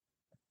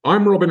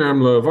I'm Robin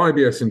Amler of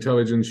IBS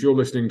Intelligence. You're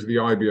listening to the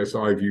IBS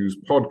iViews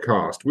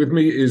podcast. With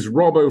me is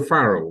Rob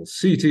O'Farrell,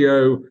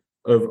 CTO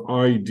of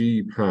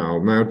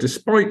IDPal. Now,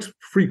 despite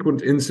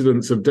frequent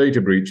incidents of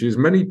data breaches,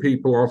 many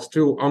people are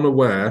still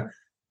unaware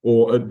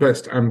or at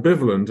best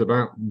ambivalent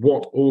about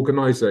what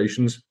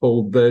organizations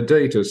hold their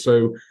data.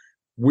 So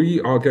we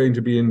are going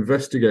to be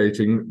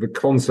investigating the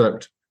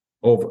concept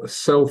of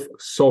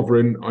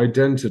self-sovereign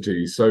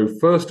identity. So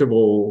first of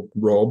all,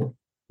 Rob,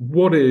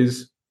 what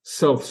is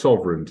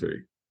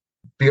self-sovereignty?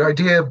 The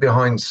idea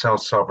behind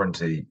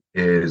self-sovereignty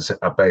is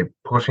about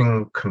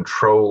putting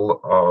control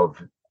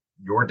of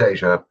your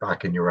data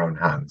back in your own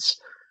hands.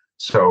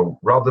 So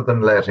rather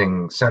than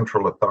letting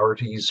central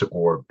authorities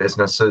or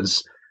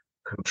businesses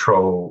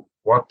control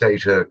what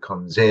data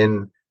comes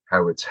in,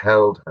 how it's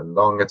held, how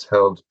long it's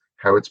held,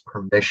 how it's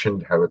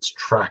permissioned, how it's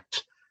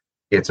tracked,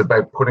 it's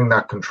about putting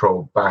that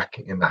control back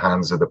in the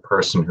hands of the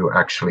person who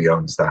actually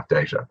owns that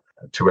data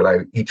to allow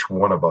each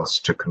one of us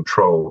to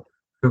control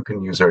who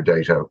can use our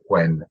data,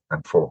 when,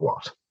 and for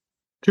what.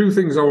 Two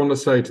things I want to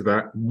say to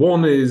that.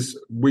 One is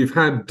we've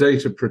had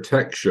data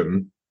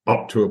protection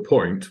up to a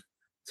point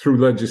through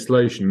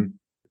legislation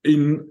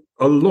in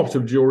a lot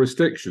of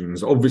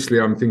jurisdictions. Obviously,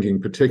 I'm thinking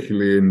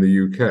particularly in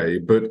the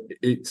UK, but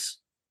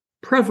it's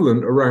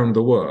prevalent around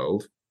the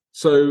world.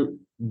 So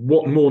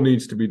what more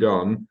needs to be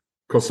done?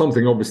 Because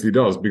something obviously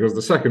does, because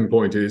the second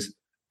point is,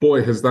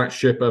 boy, has that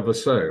ship ever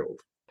sailed.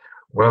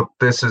 Well,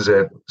 this is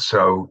it.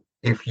 So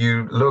if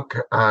you look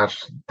at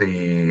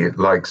the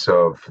likes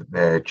of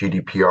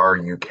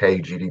GDPR, UK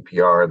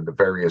GDPR, and the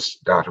various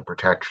data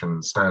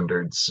protection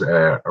standards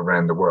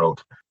around the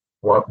world,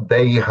 what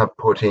they have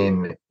put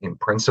in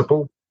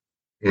principle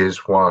is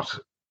what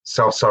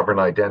self-sovereign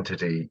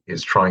identity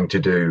is trying to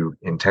do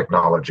in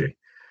technology.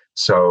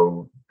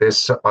 So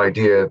this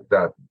idea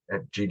that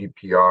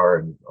GDPR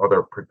and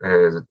other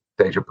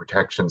data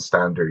protection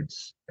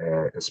standards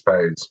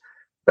espouse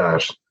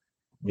that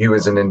you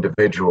as an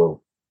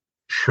individual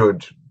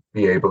should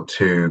be able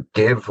to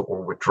give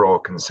or withdraw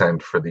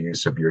consent for the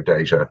use of your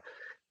data,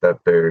 that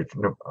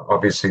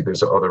obviously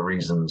there's other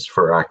reasons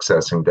for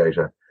accessing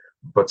data,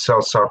 but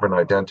self-sovereign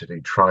identity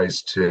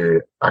tries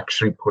to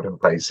actually put in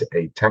place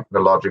a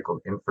technological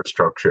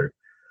infrastructure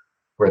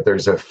where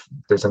there's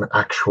an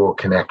actual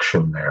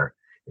connection there.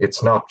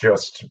 It's not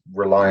just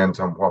reliant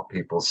on what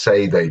people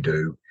say they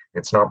do.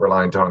 It's not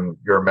reliant on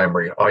your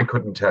memory. I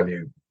couldn't tell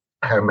you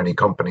how many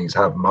companies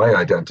have my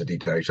identity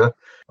data.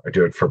 I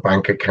do it for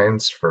bank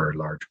accounts, for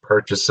large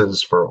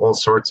purchases, for all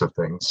sorts of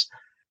things.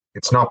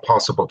 It's not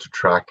possible to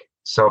track.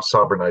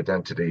 Self-sovereign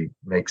identity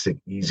makes it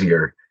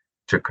easier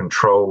to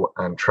control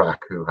and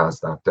track who has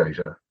that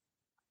data.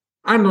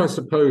 And I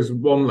suppose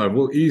one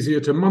level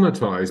easier to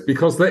monetize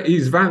because there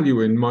is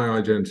value in my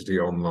identity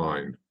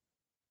online.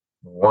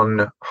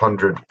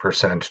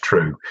 100%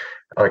 true.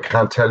 I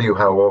can't tell you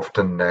how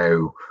often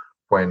now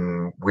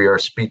when we are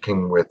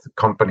speaking with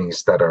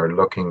companies that are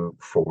looking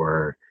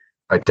for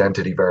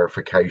identity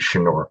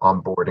verification or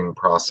onboarding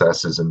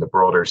processes in the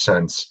broader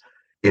sense,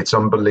 it's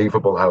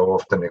unbelievable how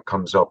often it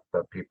comes up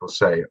that people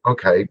say,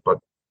 okay, but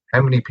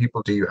how many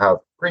people do you have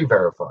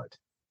pre-verified?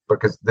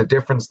 Because the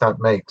difference that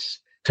makes,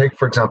 take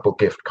for example,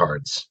 gift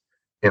cards.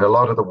 In a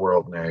lot of the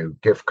world now,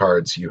 gift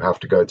cards, you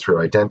have to go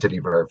through identity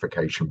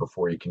verification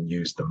before you can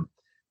use them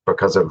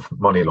because of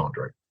money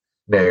laundering.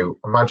 Now,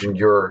 imagine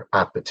you're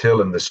at the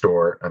till in the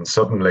store and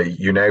suddenly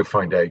you now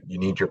find out you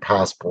need your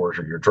passport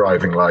or your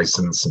driving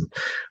license and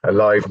a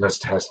liveness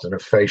test and a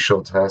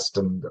facial test.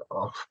 And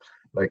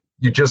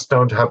you just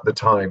don't have the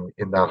time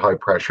in that high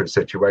pressure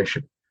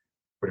situation.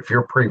 But if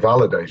you're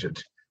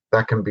pre-validated,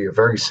 that can be a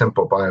very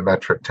simple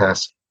biometric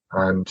test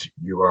and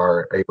you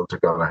are able to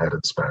go ahead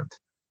and spend.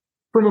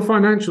 From a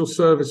financial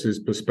services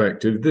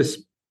perspective,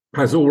 this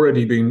has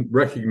already been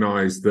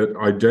recognized that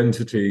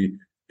identity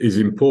is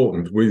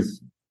important with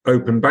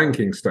open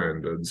banking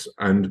standards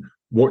and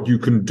what you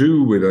can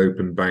do with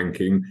open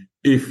banking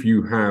if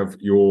you have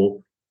your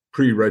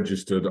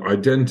pre-registered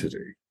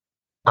identity.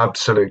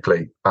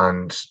 Absolutely.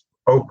 And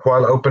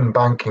while open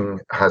banking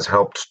has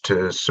helped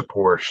to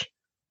support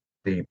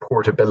the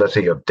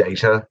portability of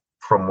data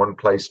from one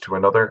place to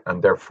another,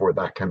 and therefore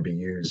that can be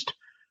used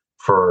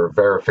for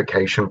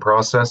verification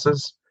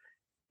processes,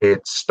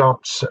 it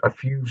stops a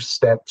few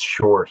steps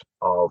short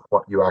of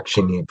what you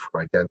actually need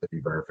for identity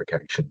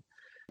verification.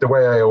 The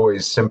way I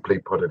always simply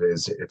put it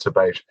is it's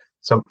about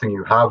something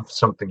you have,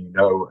 something you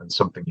know, and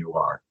something you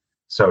are.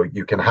 So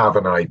you can have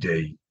an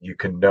ID, you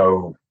can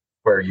know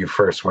where you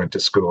first went to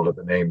school or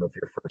the name of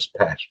your first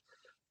pet,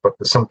 but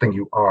the something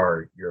you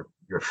are,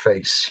 your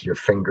face, your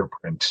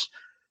fingerprint,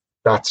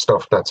 that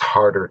stuff that's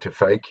harder to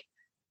fake.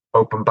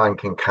 Open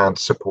banking can't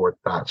support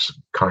that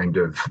kind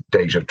of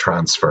data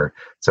transfer.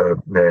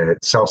 So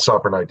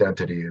self-sovereign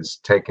identity is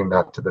taking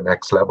that to the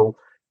next level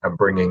and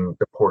bringing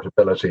the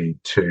portability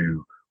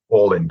to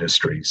all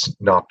industries,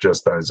 not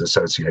just those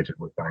associated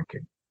with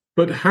banking.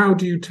 But how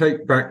do you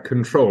take back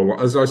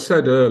control? As I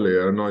said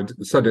earlier, and I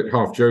said it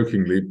half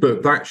jokingly,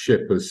 but that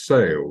ship has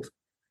sailed.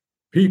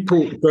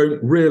 People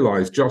don't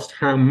realize just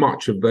how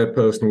much of their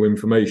personal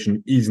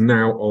information is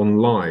now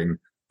online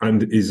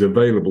and is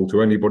available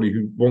to anybody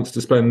who wants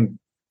to spend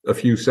a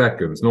few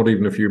seconds, not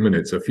even a few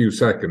minutes, a few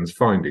seconds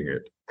finding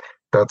it.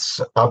 That's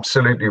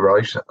absolutely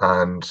right.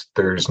 And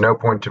there's no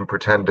point in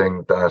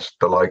pretending that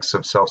the likes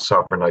of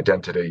self-sovereign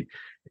identity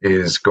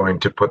is going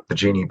to put the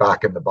genie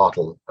back in the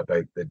bottle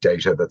about the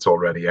data that's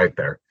already out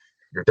there.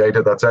 Your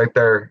data that's out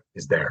there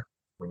is there.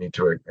 We need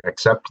to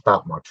accept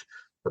that much.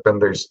 But then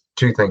there's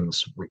two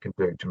things we can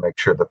do to make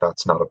sure that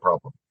that's not a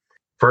problem.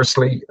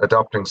 Firstly,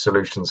 adopting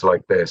solutions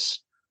like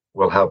this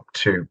will help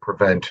to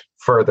prevent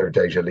further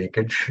data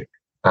leakage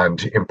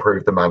and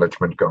improve the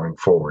management going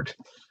forward.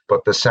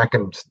 But the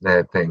second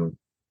thing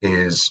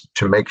is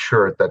to make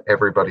sure that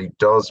everybody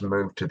does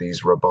move to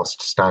these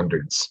robust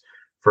standards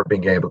for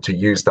being able to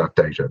use that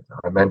data.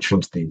 I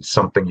mentioned the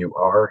something you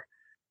are.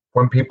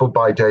 When people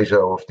buy data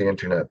off the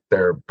internet,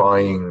 they're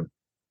buying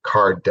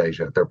card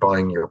data, they're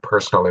buying your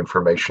personal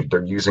information,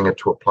 they're using it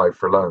to apply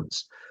for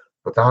loans.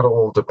 But that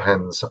all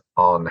depends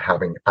on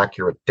having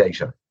accurate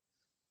data,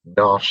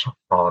 not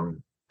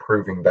on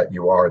proving that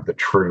you are the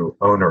true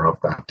owner of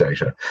that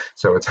data.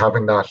 So it's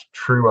having that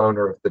true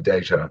owner of the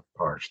data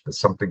part, the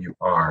something you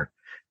are,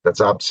 that's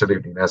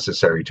absolutely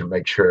necessary to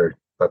make sure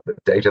that the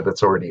data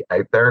that's already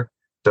out there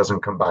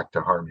doesn't come back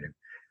to harm you.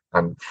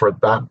 And for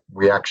that,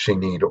 we actually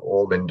need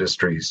all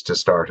industries to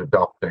start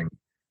adopting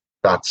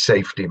that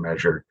safety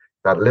measure,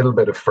 that little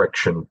bit of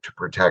friction to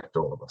protect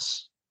all of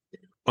us.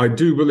 I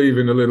do believe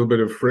in a little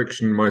bit of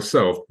friction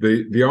myself.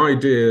 The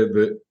idea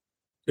that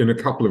in a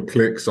couple of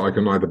clicks I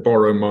can either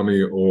borrow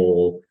money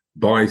or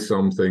buy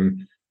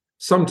something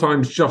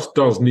sometimes just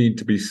does need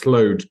to be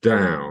slowed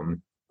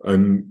down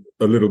and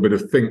a little bit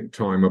of think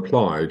time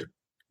applied.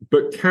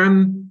 But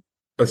can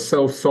a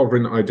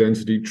self-sovereign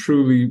identity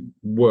truly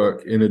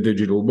work in a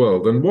digital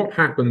world? And what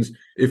happens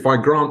if I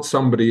grant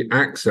somebody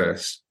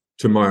access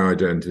to my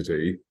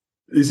identity?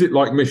 Is it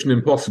like Mission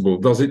Impossible?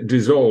 Does it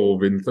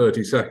dissolve in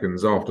 30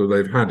 seconds after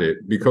they've had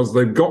it because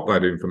they've got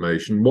that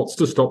information? What's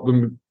to stop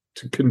them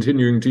to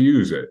continuing to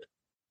use it?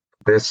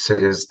 This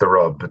is the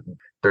rub.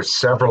 There's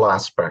several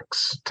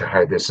aspects to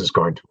how this is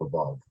going to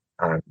evolve.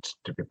 And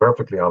to be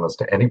perfectly honest,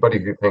 to anybody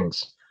who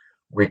thinks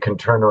we can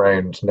turn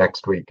around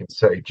next week and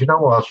say, do you know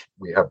what?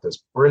 We have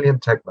this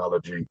brilliant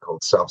technology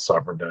called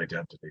self-sovereign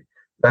identity.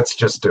 Let's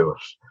just do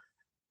it.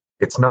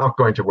 It's not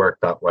going to work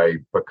that way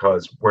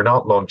because we're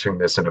not launching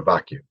this in a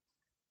vacuum.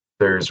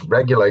 There's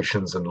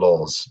regulations and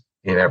laws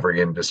in every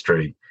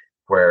industry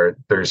where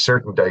there's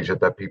certain data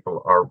that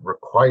people are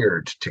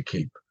required to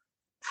keep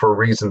for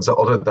reasons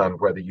other than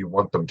whether you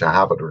want them to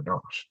have it or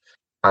not.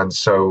 And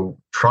so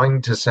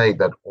trying to say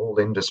that all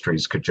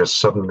industries could just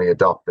suddenly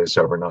adopt this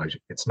overnight,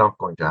 it's not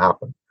going to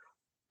happen.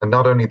 And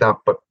not only that,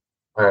 but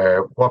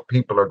what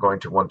people are going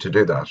to want to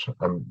do that.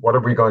 And what are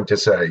we going to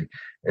say?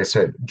 They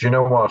said, do you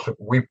know what?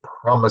 We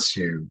promise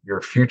you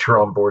your future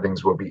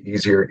onboardings will be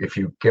easier if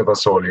you give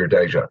us all your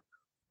data.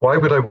 Why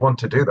would I want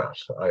to do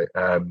that?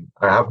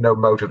 I have no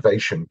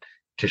motivation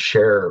to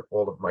share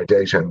all of my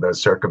data in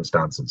those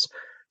circumstances.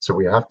 So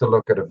we have to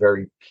look at a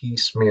very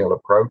piecemeal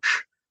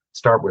approach.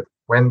 Start with,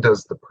 when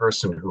does the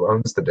person who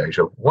owns the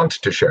data want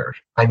to share it?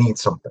 I need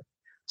something.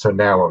 So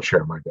now I'll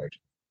share my data.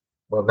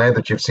 Well, now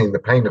that you've seen the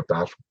pain of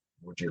that,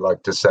 would you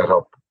like to set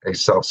up a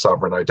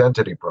self-sovereign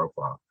identity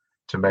profile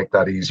to make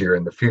that easier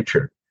in the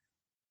future?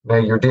 Now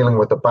you're dealing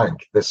with a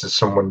bank. This is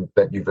someone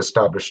that you've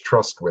established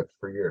trust with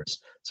for years.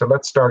 So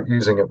let's start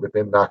using it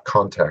within that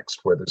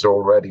context where there's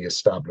already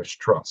established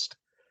trust.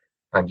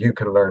 And you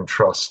can learn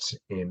trust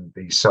in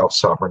the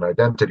self-sovereign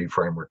identity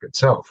framework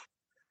itself.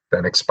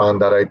 Then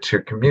expand that out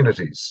to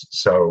communities.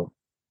 So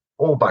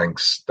all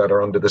banks that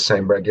are under the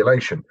same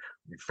regulation,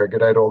 we've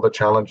figured out all the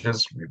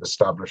challenges, we've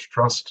established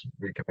trust,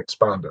 we can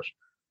expand it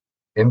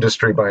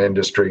industry by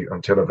industry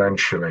until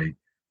eventually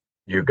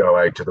you go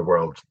out to the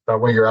world. That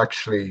way you're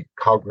actually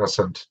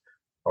cognizant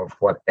of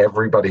what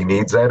everybody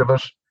needs out of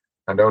it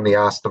and only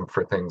ask them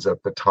for things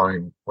at the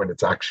time when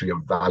it's actually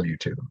of value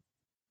to them.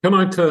 Can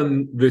I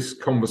turn this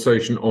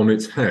conversation on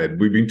its head?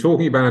 We've been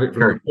talking about it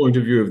from the point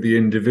of view of the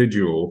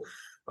individual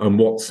and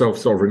what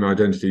self-sovereign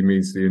identity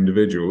means to the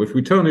individual. If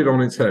we turn it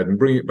on its head and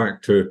bring it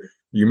back to,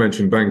 you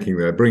mentioned banking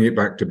there, bring it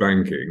back to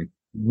banking,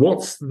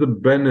 what's the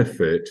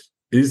benefit?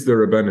 Is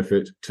there a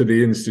benefit to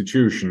the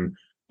institution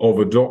of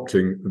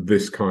adopting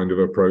this kind of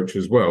approach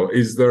as well?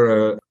 Is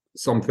there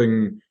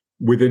something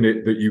within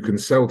it that you can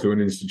sell to an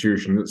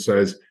institution that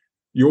says,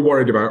 you're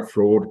worried about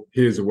fraud,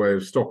 here's a way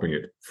of stopping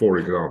it, for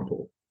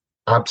example?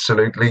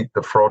 Absolutely.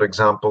 The fraud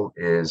example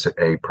is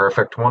a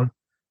perfect one.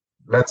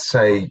 Let's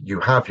say you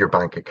have your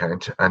bank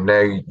account and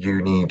now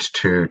you need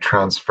to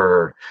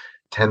transfer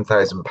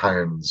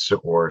 £10,000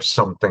 or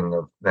something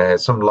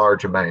of some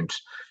large amount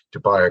to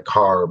buy a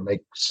car or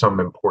make some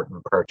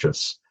important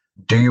purchase.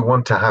 Do you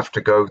want to have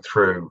to go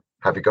through,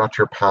 have you got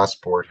your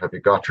passport? Have you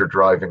got your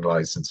driving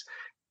license?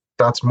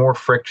 That's more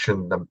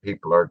friction than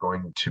people are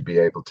going to be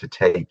able to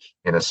take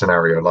in a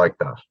scenario like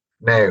that.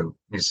 Now,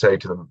 you say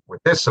to them,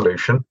 with this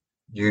solution,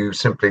 You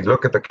simply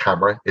look at the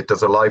camera. It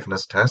does a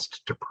liveness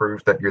test to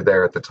prove that you're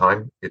there at the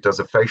time. It does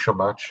a facial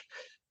match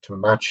to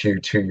match you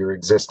to your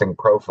existing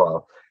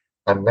profile.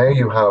 And now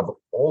you have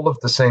all of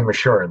the same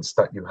assurance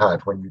that you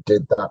had when you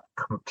did that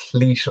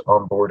complete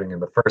onboarding in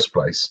the first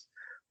place,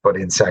 but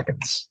in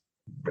seconds,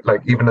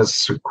 like even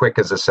as quick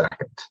as a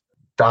second.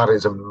 That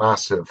is a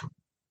massive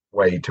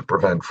way to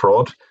prevent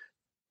fraud.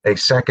 A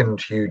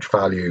second huge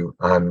value,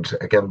 and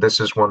again,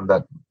 this is one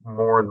that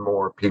more and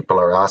more people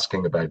are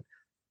asking about.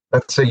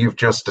 Let's say you've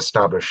just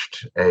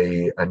established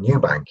a new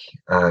bank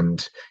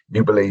and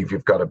you believe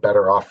you've got a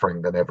better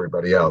offering than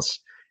everybody else.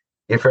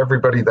 If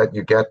everybody that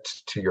you get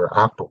to your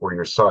app or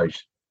your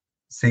site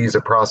sees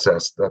a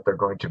process that they're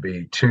going to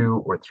be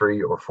 2 or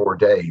 3 or 4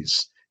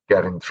 days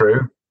getting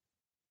through,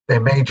 they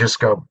may just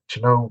go,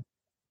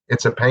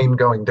 it's a pain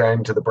going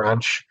down to the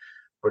branch,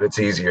 but it's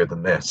easier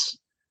than this.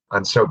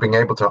 And so being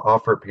able to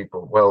offer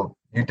people, well,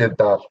 you did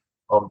that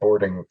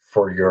onboarding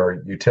for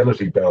your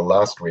utility bill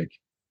last week.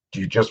 Do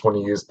you just want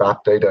to use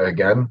that data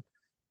again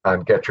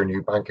and get your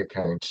new bank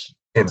account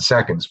in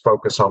seconds?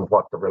 Focus on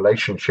what the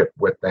relationship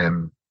with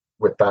them,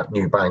 with that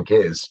new bank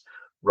is,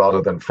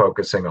 rather than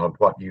focusing on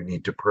what you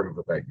need to prove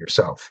about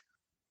yourself.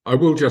 I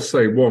will just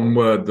say one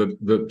word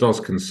that does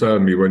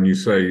concern me when you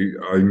say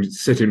I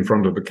sit in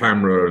front of the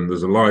camera and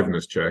there's a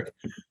liveness check.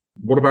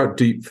 What about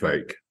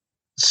deepfake?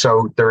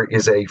 So there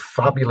is a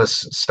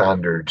fabulous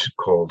standard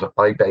called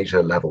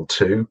iBeta Level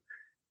 2.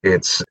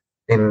 It's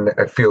in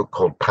a field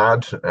called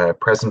PAD,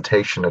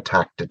 Presentation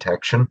Attack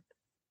Detection.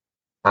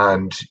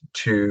 And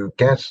to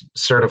get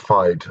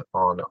certified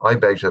on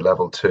iBeta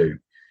Level 2,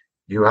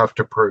 you have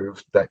to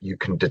prove that you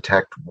can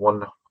detect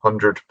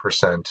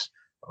 100%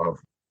 of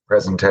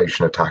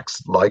presentation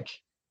attacks like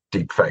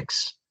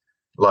deepfakes,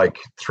 like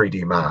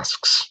 3D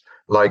masks,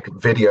 like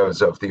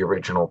videos of the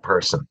original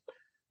person.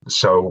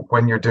 So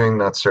when you're doing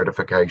that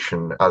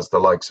certification, as the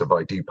likes of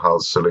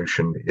IDPAL's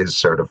solution is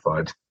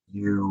certified,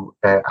 you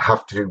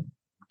have to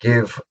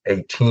give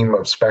a team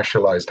of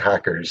specialized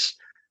hackers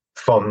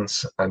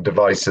funds and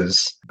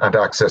devices and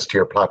access to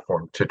your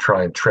platform to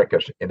try and trick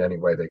it in any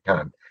way they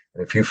can.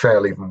 And if you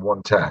fail even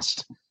one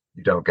test,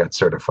 you don't get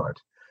certified.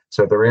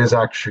 So there is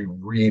actually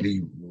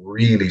really,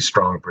 really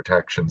strong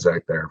protections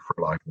out there for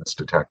liveness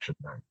detection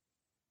now.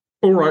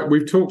 All right,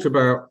 we've talked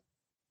about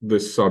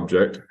this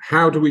subject.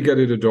 How do we get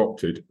it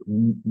adopted?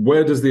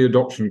 Where does the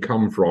adoption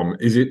come from?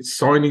 Is it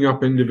signing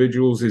up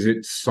individuals? Is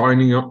it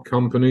signing up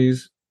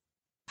companies?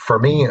 For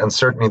me, and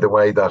certainly the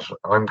way that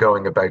I'm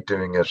going about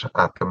doing it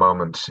at the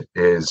moment,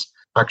 is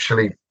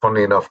actually,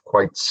 funnily enough,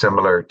 quite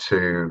similar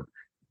to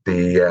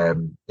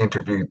the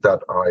interview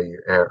that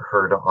I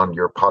heard on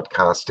your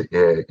podcast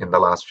in the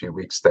last few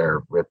weeks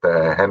there with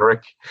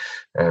Henrik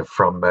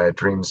from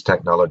Dreams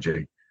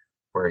Technology,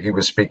 where he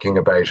was speaking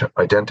about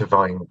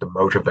identifying the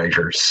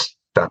motivators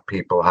that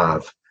people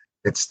have.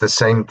 It's the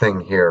same thing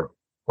here.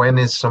 When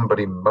is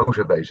somebody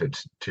motivated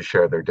to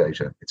share their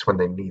data? It's when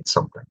they need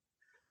something.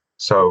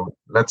 So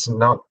let's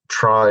not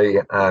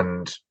try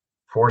and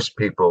force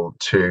people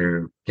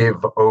to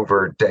give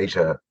over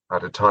data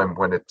at a time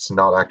when it's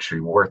not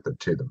actually worth it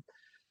to them.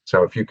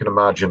 So if you can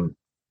imagine,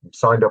 you've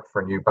signed up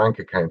for a new bank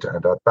account,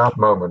 and at that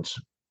moment,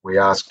 we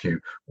ask you,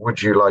 would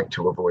you like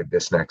to avoid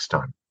this next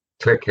time?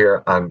 Click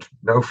here, and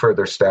no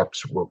further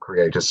steps will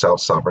create a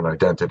self-sovereign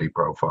identity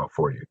profile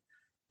for you.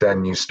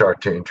 Then you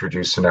start to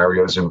introduce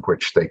scenarios in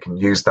which they can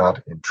use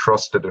that in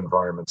trusted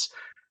environments.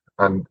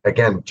 And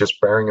again, just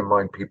bearing in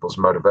mind people's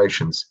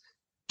motivations,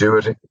 do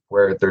it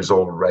where there's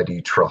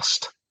already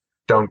trust.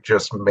 Don't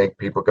just make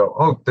people go,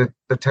 oh,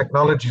 the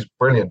technology is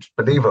brilliant.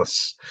 Believe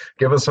us.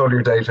 Give us all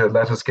your data.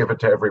 Let us give it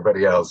to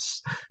everybody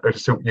else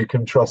so you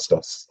can trust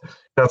us.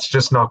 That's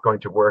just not going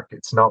to work.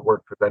 It's not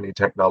worked with any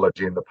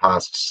technology in the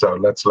past. So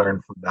let's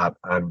learn from that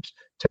and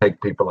take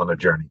people on a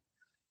journey.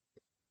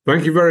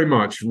 Thank you very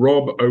much,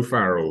 Rob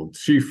O'Farrell,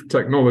 Chief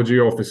Technology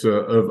Officer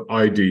of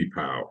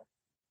IDPAL.